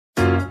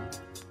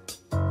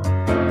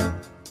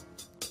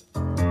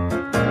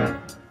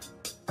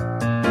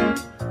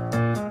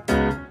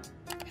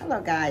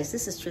up, guys?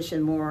 This is Trisha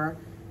Moore.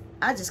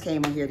 I just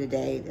came on here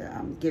today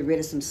to get rid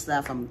of some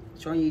stuff. I'm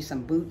showing you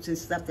some boots and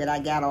stuff that I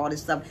got, all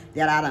this stuff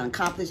that I done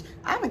accomplished.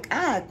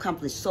 I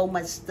accomplished so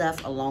much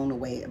stuff along the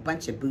way, a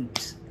bunch of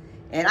boots.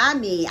 And I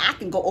mean, I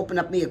can go open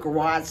up me a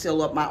garage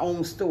sale up my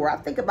own store. I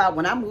think about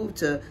when I move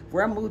to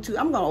where I moved to,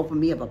 I'm going to open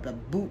me up a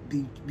boot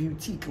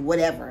boutique or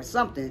whatever, or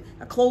something,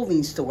 a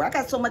clothing store. I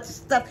got so much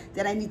stuff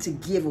that I need to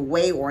give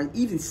away or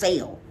even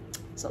sell.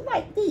 So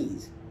like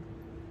these.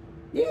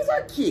 These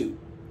are cute.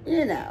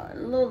 You know,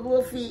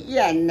 little feet.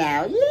 Yeah,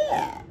 now,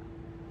 yeah.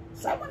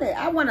 So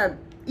I want to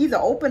either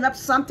open up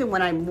something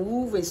when I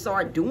move and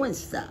start doing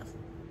stuff.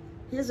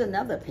 Here's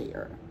another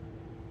pair.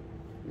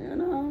 You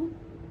know.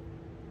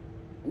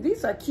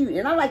 These are cute.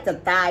 And I like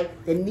the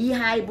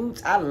knee-high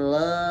boots. I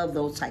love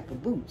those type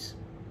of boots.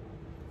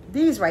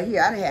 These right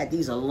here, I done had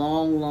these a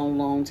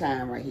long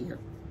time right here.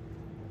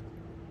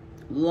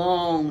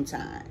 Long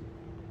time.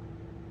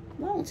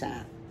 Long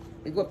time.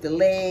 They go up the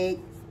leg.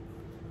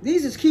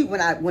 These is cute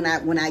when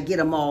I get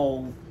them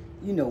all,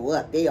 you know,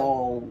 up. They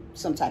all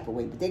some type of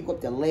way. But they go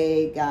up the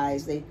leg,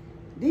 guys.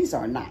 These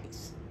are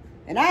nice.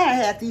 And I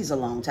had these a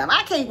long time.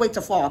 I can't wait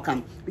till fall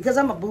come because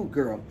I'm a boot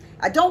girl.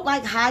 I don't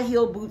like high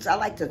heel boots. I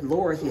like the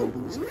lower heel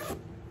boots.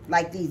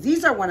 Like these.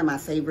 These are one of my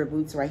favorite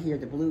boots right here,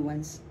 the blue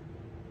ones.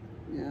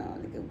 You know,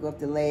 they go up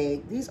the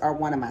leg. These are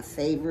one of my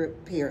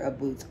favorite pair of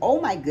boots.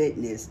 Oh my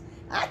goodness.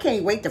 I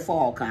can't wait till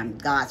fall come.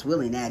 God's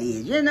willing, that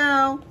is. You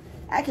know,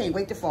 I can't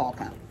wait till fall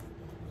come.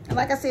 And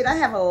like I said, I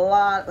have a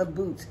lot of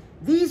boots.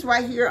 These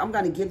right here, I'm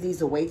going to give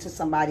these away to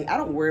somebody. I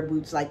don't wear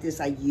boots like this.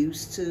 I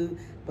used to.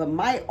 But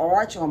my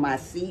arch on my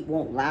feet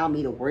won't allow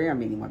me to wear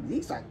them anymore.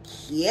 These are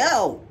cute.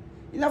 You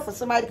know, for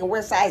somebody who can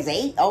wear size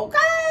 8.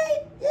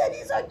 Okay. Yeah,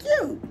 these are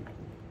cute.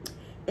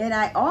 And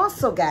I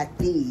also got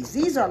these.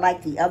 These are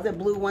like the other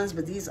blue ones,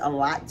 but these are a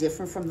lot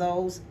different from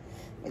those.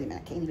 Wait a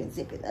minute. I can't even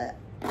zip it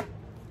up.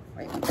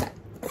 Wait a minute.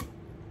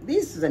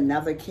 This is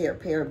another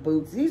pair of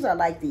boots. These are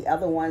like the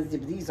other ones.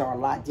 These are a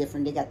lot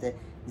different. They got the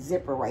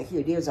zipper right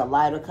here. There's a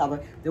lighter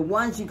color. The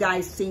ones you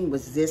guys seen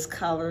was this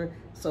color.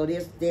 So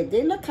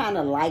they look kind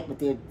of like, but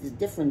they're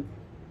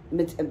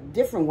a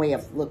different way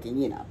of looking,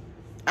 you know.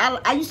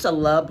 I used to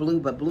love blue,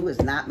 but blue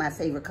is not my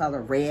favorite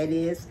color. Red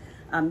is.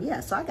 Yeah,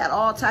 so I got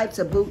all types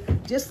of boots,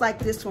 just like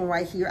this one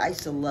right here. I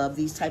used to love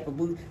these type of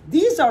boots.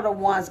 These are the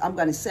ones I'm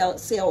going to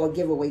sell or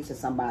give away to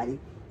somebody.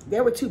 They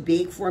were too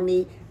big for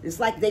me. It's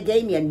like they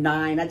gave me a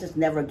 9. I just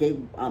never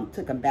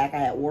took them back. I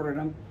had ordered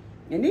them.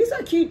 And these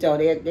are cute, though.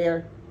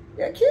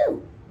 They're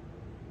cute.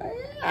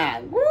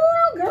 Yeah,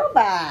 girl,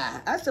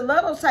 bye. I should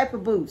love those type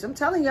of boots. I'm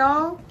telling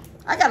y'all,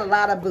 I got a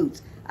lot of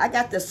boots. I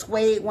got the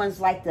suede ones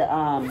like the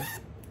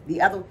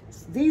other.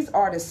 These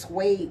are the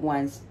suede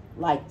ones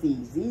like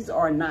these. These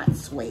are not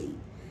suede.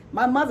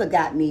 My mother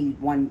got me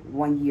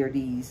one year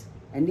these,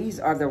 and these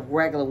are the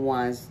regular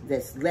ones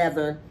that's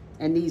leather,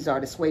 and these are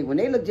the suede ones.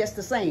 They look just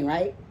the same,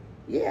 right?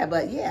 Yeah,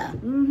 but yeah.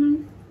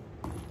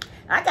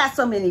 I got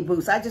so many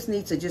boots. I just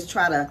need to just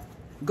try to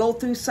go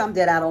through some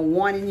that I don't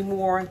want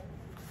anymore,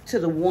 to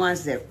the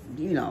ones that,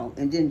 you know,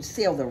 and then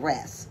sell the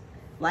rest,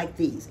 like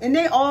these. And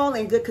they all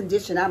in good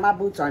condition. My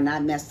boots are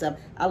not messed up.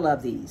 I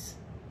love these.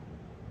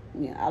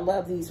 Yeah, I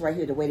love these right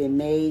here, the way they're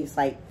made. It's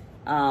like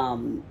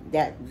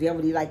that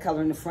velvety light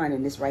color in the front,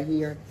 and this right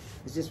here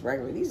is just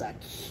regular. These are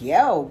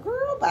cute,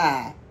 girl,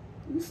 bye.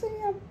 You see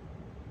them?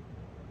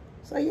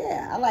 So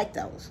yeah, I like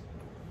those.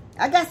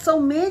 I got so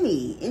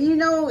many, and you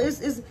know,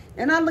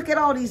 and I look at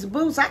all these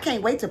boots. I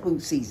can't wait to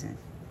boot season.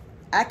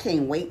 I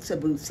can't wait to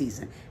boot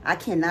season. I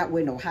cannot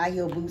wear no high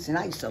heel boots, and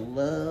I used to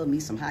love me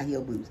some high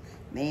heel boots.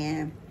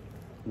 Man,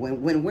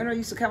 when winter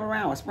used to come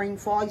around, or spring,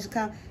 fall used to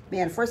come,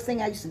 man, the first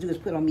thing I used to do is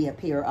put on me a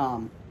pair,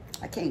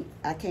 I can't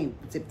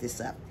zip this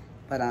up,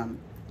 but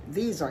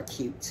these are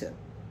cute too.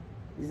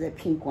 These are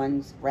pink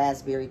ones,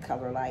 raspberry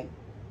color, like,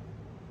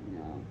 you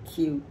know,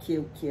 cute,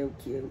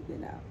 you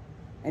know.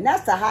 And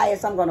that's the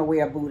highest I'm gonna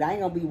wear a boot. I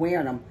ain't gonna be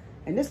wearing them.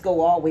 And this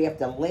go all the way up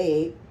the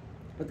leg,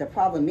 but the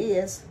problem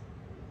is,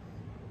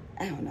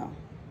 I don't know.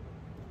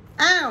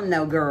 I don't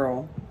know,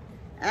 girl.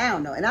 I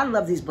don't know. And I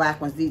love these black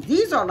ones.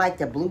 These are like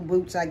the blue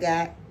boots I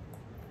got.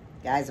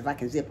 Guys, if I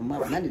can zip them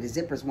up. None of the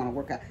zippers want to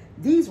work out.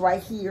 These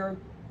right here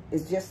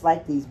is just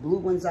like these blue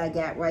ones I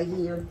got right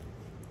here.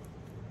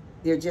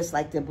 They're just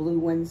like the blue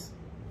ones.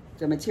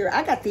 The material.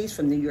 I got these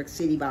from New York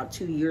City about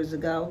 2 years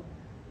ago.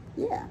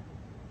 Yeah.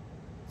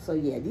 So,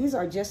 yeah, these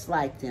are just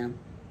like them.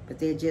 But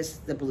they're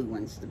just the blue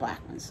ones, the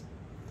black ones.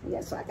 Yeah,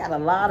 so I got a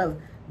lot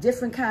of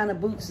different kind of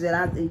boots that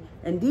I think,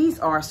 and these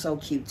are so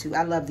cute too.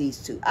 I love these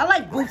too. I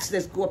like boots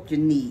that go up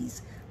your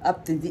knees,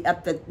 up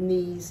the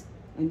knees,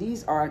 and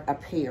these are a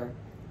pair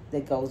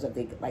that goes up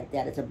like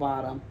that at the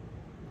bottom,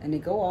 and they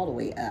go all the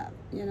way up,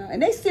 you know.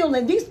 And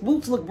these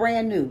boots look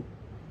brand new.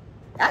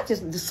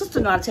 The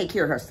sister know how to take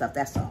care of her stuff.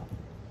 That's all.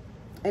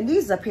 And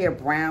these are a pair of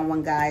brown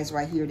one, guys,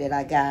 right here that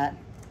I got.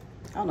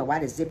 I don't know why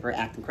the zipper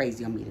acting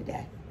crazy on me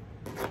today.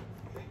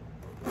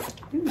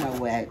 You know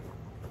what?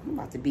 I'm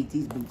about to beat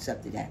these boots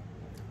up today.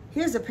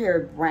 Here's a pair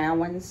of brown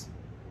ones.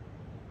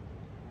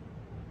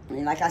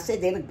 And like I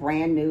said, they look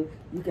brand new.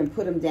 You can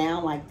put them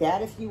down like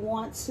that if you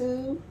want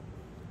to.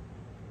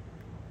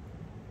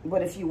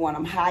 But if you want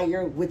them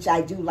higher, which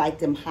I do like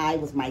them high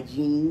with my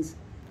jeans,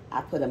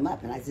 I put them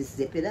up and I just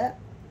zip it up.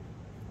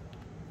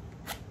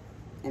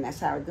 And that's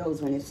how it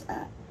goes when it's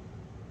up.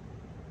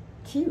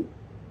 Cute.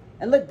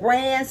 And look,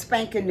 brand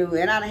spanking new.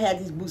 And I done had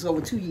these boots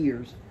over 2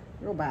 years.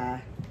 Girl,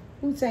 bye.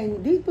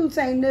 These boots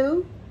ain't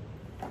new.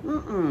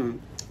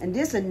 And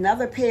this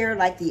another pair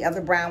like the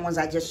other brown ones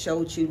I just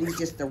showed you. These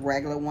just the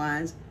regular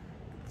ones.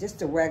 Just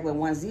the regular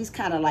ones. These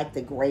kind of like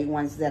the gray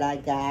ones that I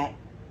got.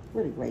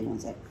 Where the gray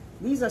ones at?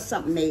 These are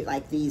something made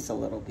like these a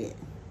little bit.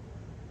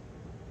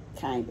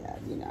 Kind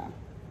of, you know.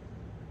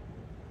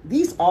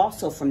 These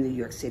also from New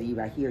York City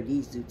right here.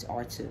 These dudes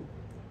are too.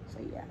 So,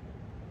 yeah.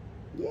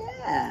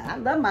 Yeah, I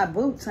love my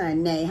boots,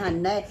 honey.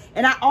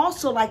 And I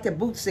also like the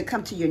boots that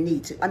come to your knee,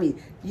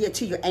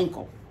 to your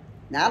ankle.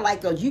 Now, I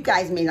like those. You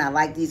guys may not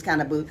like these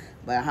kind of boots,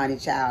 but honey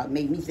child,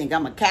 make me think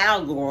I'm a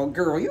cowgirl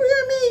girl. You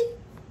hear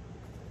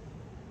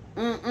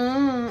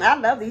me? I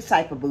love these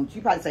type of boots.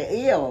 You probably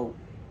say, ew.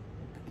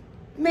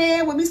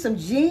 Man, with me some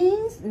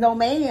jeans? No,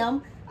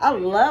 ma'am. I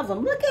love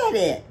them. Look at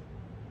it.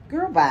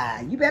 Girl,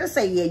 bye. You better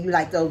say, yeah, you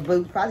like those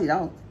boots. Probably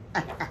don't.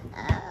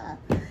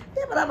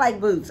 Yeah, but I like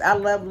boots. I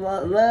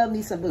love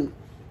me some boots.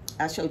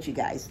 I showed you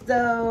guys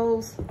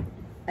those.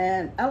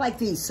 And I like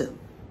these too.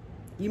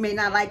 You may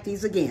not like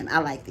these again. I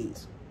like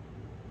these.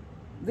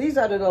 These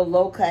are the little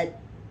low-cut,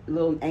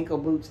 little ankle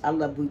boots. I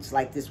love boots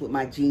like this with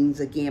my jeans.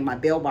 Again, my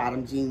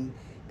bell-bottom jean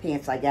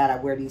pants I got. I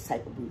wear these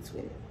type of boots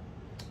with it.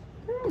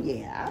 Girl,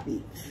 yeah,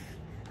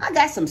 I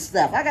got some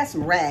stuff. I got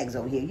some rags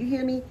over here. You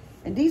hear me?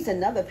 And these are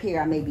another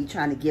pair I may be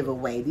trying to give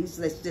away. These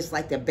are just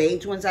like the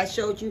beige ones I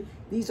showed you.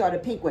 These are the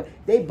pink ones.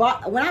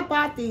 When I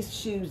bought these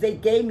shoes, they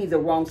gave me the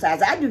wrong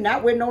size. I do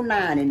not wear no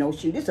 9 in those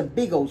shoes. This is a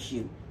big old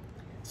shoe.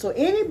 So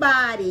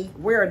anybody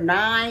wear a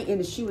 9 in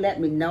the shoe, let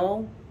me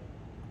know.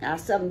 I'll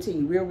sell them to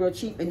you real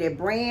cheap. And they're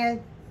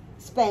brand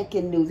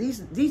spanking new.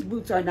 These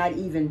boots are not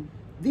even,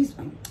 these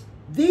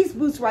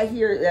boots right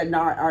here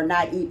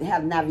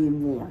have not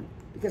even worn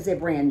because they're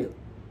brand new.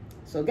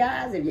 So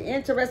guys, if you're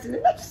interested,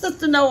 let your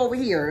sister know over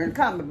here in the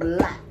comment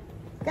below.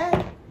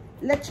 Okay?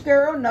 Let your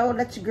girl know,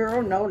 let your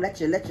girl know, let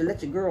your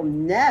girl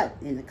know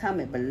in the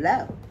comment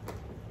below.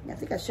 I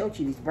think I showed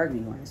you these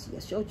burgundy ones. Yeah,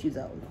 I showed you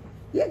those.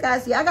 Yeah,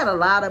 guys, I got a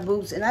lot of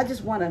boots, and I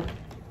just want to,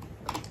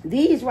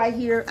 these right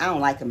here, I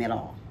don't like them at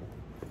all.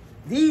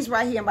 These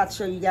right here, I'm about to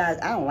show you guys,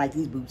 I don't like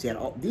these boots at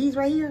all. These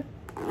right here,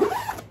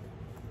 I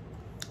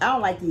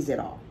don't like these at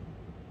all.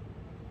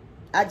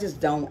 I just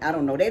don't, I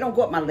don't know. They don't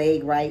go up my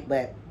leg right,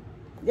 but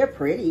they're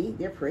pretty.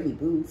 They're pretty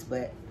boots,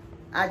 but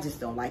I just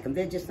don't like them.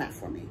 They're just not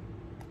for me.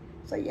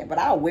 So, yeah, but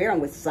I'll wear them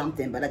with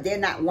something, but they're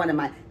not one of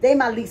my, they're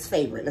my least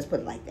favorite. Let's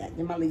put it like that.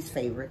 They're my least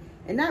favorite.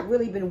 And not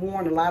really been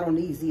worn a lot on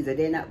these either.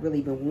 They're not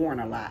really been worn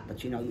a lot,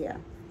 but, you know, yeah.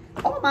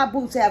 All of my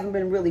boots haven't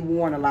been really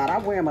worn a lot. I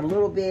wear them a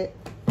little bit,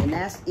 and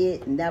that's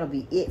it, and that'll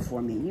be it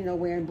for me. You know,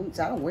 wearing boots,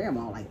 I don't wear them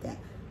all like that.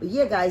 But,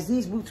 yeah, guys,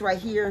 these boots right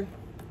here,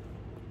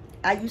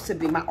 I used to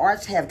be, my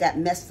arch have got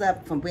messed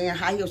up from wearing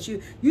high heel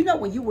shoes. You know,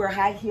 when you wear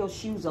high heel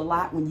shoes a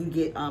lot, when you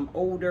get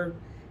older,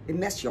 it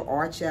messes your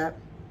arch up.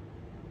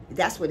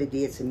 That's what it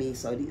did to me.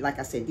 So, like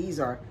I said, these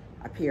are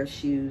a pair of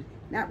shoes.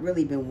 Not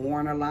really been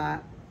worn a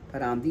lot,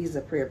 but these are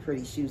a pair of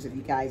pretty shoes. If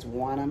you guys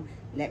want them,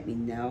 let me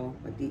know.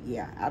 But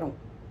yeah, I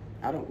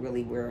don't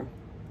really wear them.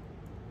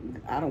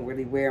 I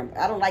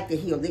don't like the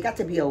heel. They got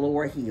to be a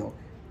lower heel.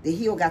 The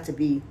heel got to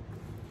be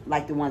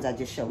like the ones I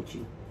just showed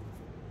you.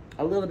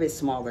 A little bit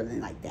smaller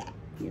than like that,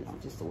 you know,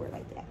 just to wear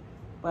like that.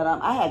 But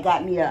I had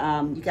got me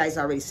a, you guys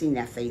already seen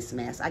that face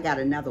mask. I got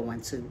another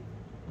one too.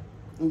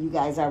 And you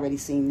guys already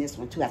seen this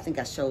one too. I think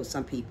I showed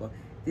some people.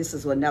 This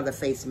is another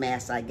face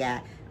mask I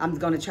got. I'm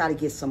going to try to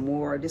get some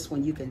more. This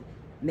one you can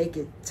make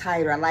it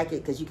tighter. I like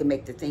it because you can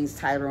make the things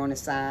tighter on the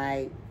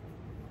side.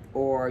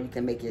 Or you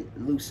can make it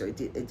looser.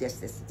 It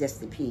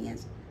just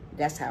depends.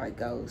 That's how it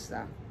goes,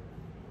 so.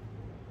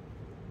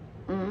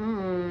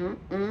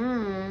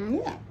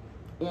 Yeah.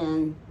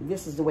 And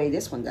this is the way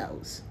this one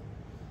goes.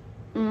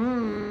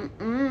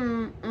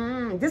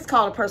 This is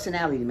called a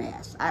personality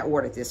mask. I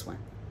ordered this one.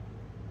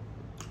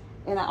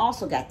 And I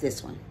also got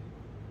this one.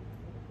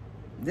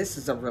 This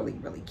is a really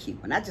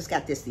cute one. I just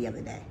got this the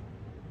other day.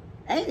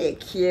 Ain't it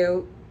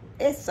cute?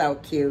 It's so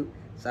cute.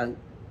 So,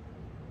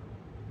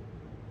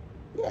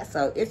 yeah,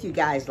 so if you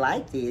guys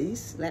like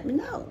these, let me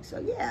know. So,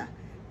 yeah.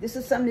 This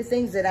is some of the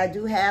things that I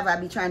do have. I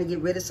be trying to get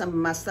rid of some of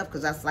my stuff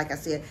because that's, like I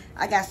said,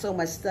 I got so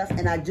much stuff.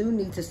 And I do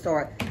need to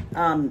start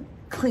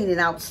cleaning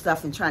out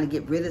stuff and trying to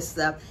get rid of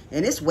stuff.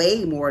 And it's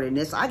way more than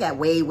this. I got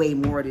way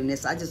more than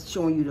this. I just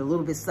showing you the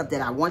little bit of stuff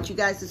that I want you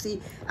guys to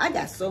see. I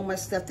got so much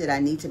stuff that I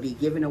need to be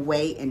giving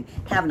away and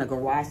having a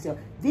garage sale.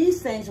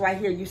 These things right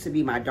here used to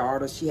be my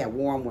daughter's. She had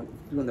worn one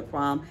during the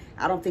prom.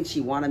 I don't think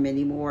she won them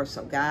anymore.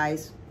 So,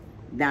 guys,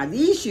 now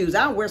these shoes,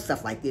 I don't wear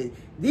stuff like this.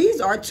 These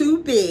are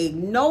too big.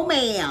 No,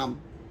 ma'am.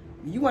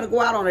 You want to go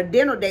out on a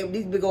dinner date with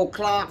these big old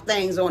clock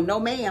things on? No,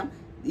 ma'am.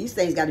 These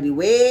things got to be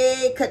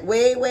cut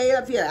way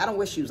up here. I don't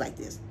wear shoes like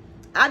this.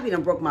 I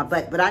done broke my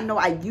butt, but I know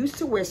I used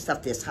to wear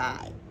stuff this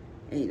high.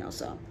 You know,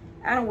 so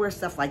I don't wear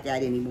stuff like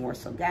that anymore.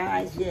 So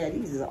guys, yeah,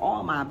 these are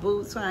all my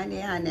boots, honey.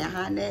 And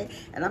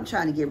I'm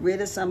trying to get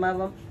rid of some of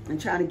them. I'm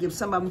trying to give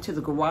some of them to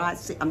the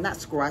garage. I'm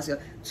not garage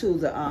sale, to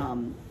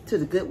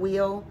the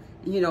Goodwill.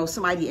 You know,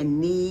 somebody in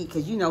need,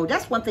 because you know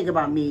that's one thing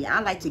about me.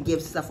 I like to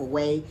give stuff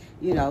away,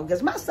 you know,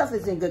 because my stuff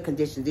is in good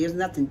condition. There's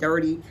nothing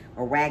dirty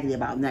or raggedy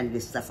about none of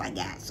this stuff I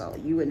got, so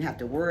you wouldn't have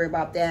to worry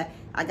about that.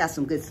 I got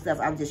some good stuff.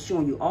 I'm just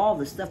showing you all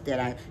the stuff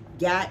that I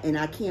got, and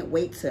I can't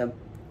wait till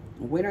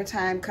winter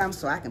time comes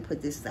so I can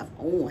put this stuff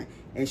on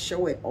and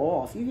show it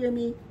off. You hear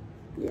me?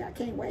 Yeah, I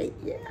can't wait.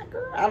 Yeah,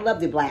 girl, I love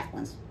the black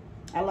ones.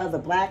 I love the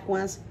black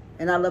ones,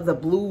 and I love the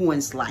blue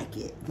ones like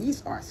it.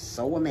 These are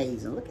so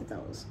amazing. Look at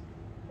those.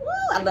 Woo,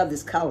 I love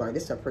this color.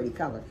 This is a pretty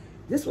color.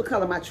 This is what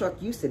color my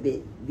truck used to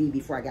be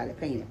before I got it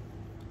painted.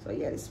 So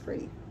yeah, this is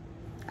pretty.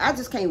 I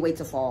just can't wait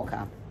till fall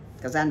come,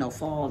 because I know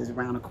fall is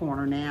around the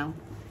corner now.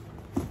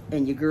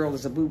 And your girl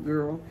is a boot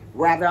girl.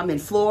 Whether I'm in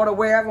Florida,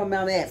 wherever I'm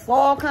at,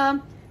 fall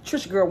come,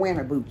 Trisha girl wearing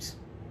her boots.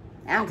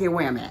 I don't care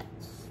where I'm at.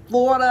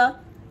 Florida,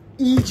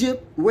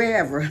 Egypt,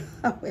 wherever.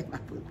 I wear my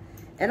boots.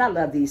 And I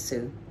love these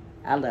too.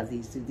 I love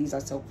these too. These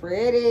are so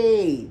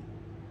pretty.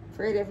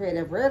 Pretty,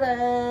 pretty,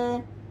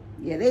 pretty.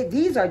 Yeah,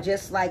 these are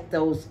just like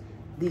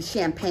these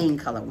champagne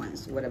color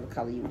ones, whatever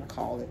color you want to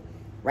call it.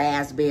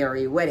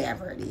 Raspberry,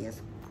 whatever it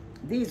is.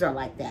 These are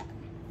like that.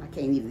 I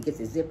can't even get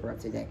the zipper up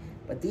today.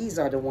 But these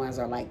are the ones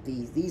that are like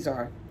these. These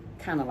are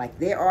kind of like,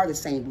 they are the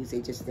same boots, they're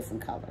just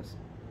different colors.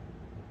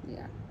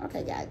 Yeah,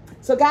 okay guys.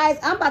 So guys,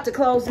 I'm about to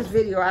close this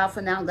video out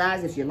for now,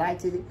 guys. If you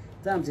liked it,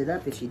 thumbs it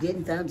up. If you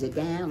didn't, thumbs it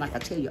down. Like I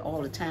tell you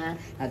all the time,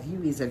 a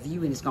view is a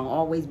view, and it's going to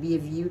always be a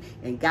view.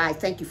 And guys,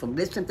 thank you for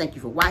listening. Thank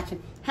you for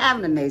watching. Have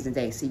an amazing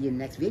day. See you in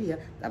the next video.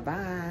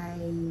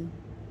 Bye-bye.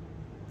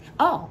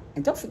 Oh,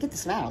 and don't forget to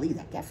smile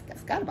either. I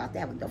forgot about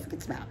that one. Don't forget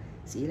to smile.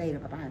 See you later.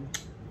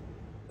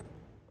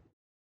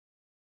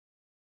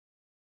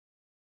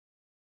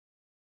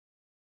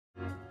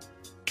 Bye-bye.